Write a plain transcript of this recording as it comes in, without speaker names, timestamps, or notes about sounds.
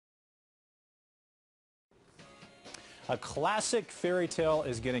A classic fairy tale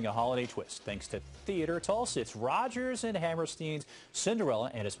is getting a holiday twist thanks to Theater Tulsa. It's Rodgers and Hammerstein's Cinderella,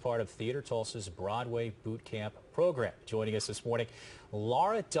 and it's part of Theater Tulsa's Broadway Boot Camp program. Joining us this morning,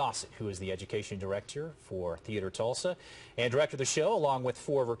 Laura Dawson, who is the education director for Theater Tulsa and director of the show, along with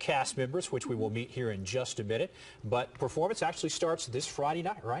 4 of her cast members, which we will meet here in just a minute. But performance actually starts this Friday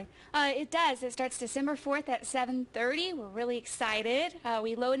night, right? It does. It starts December 4th at 7:30. We're really excited.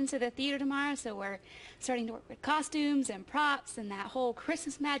 We load into the theater tomorrow, so we're starting to work with costumes and props, and that whole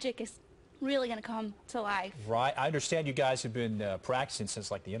Christmas magic is really going to come to life. Right. I understand you guys have been practicing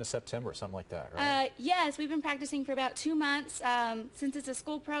since like the end of September or something like that, right? Yes, we've been practicing for about 2 months. Since it's a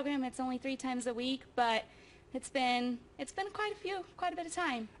school program, it's only 3 times a week, but it's been quite a bit of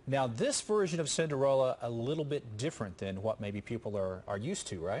time. Now, this version of Cinderella a little bit different than what maybe people are used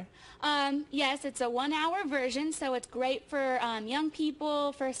to, right? Yes, it's a 1-hour version, so it's great for young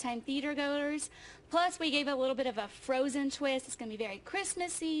people, first-time theater goers. Plus, we gave it a little bit of a Frozen twist. It's going to be very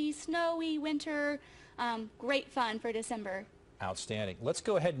Christmassy, snowy, winter. Great fun for December. Outstanding. Let's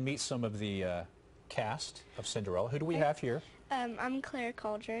go ahead and meet some of the cast of Cinderella. Who do we have here? I'm Claire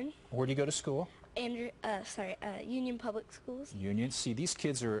Caldron. Where do you go to school? Union Public Schools. Union. See, these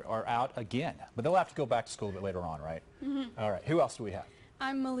kids are out again, but they'll have to go back to school a bit later on, right? Mm-hmm. All right. Who else do we have?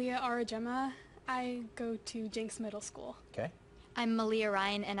 I'm Malia Aurigemma. I go to Jenks Middle School. Okay. I'm Malia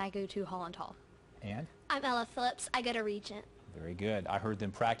Ryan, and I go to Holland Hall. And? I'm Ella Phillips. I go to Regent. Very good. I heard them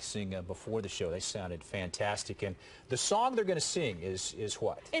practicing before the show. They sounded fantastic. And the song they're going to sing is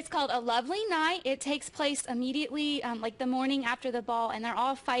what? It's called A Lovely Night. It takes place immediately, like the morning after the ball, and they're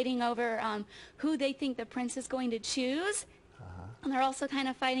all fighting over who they think the prince is going to choose. And they're also kind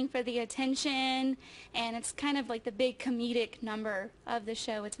of fighting for the attention, and it's kind of like the big comedic number of the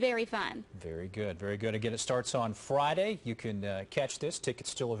show. It's very fun. Very good, very good. Again, it starts on Friday. You can catch this.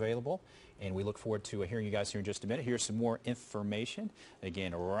 Tickets still available, and we look forward to hearing you guys here in just a minute. Here's some more information.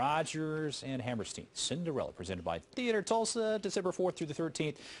 Again, Rodgers and Hammerstein, Cinderella, presented by Theater Tulsa, December 4th through the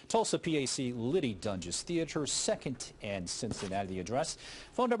 13th. Tulsa, PAC, Liddy Dunges Theater, 2nd and Cincinnati. The address,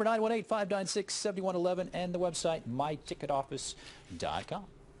 phone number 918-596-7111, and the website, myticketoffice.com.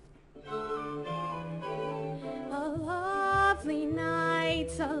 A lovely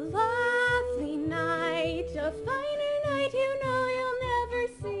night, a lovely night, a finer night you know you'll never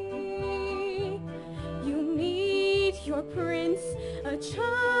see. You meet your prince, a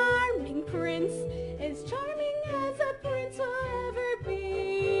charming prince, as charming as a prince will ever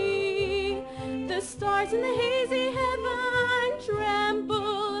be. The stars in the hazy heaven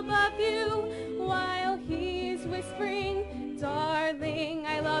tremble above you, while he's whispering, darling,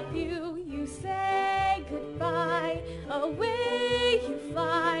 I love you. You say goodbye, away you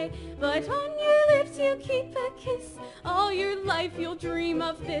fly, but on your lips you keep a kiss. All your life you'll dream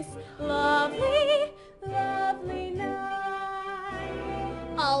of this lovely, lovely night.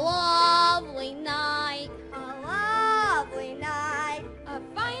 A lovely night. A lovely night. A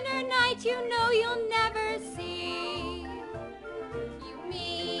finer night you know you'll never see. You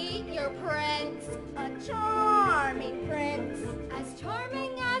meet your prince, A charming prince, as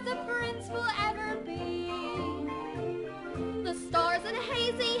charming as a prince will ever be. The stars in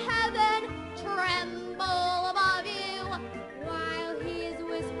hazy heaven tremble above you, while he is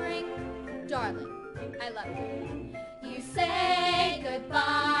whispering, darling, I love you. You say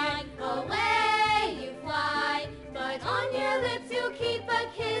goodbye,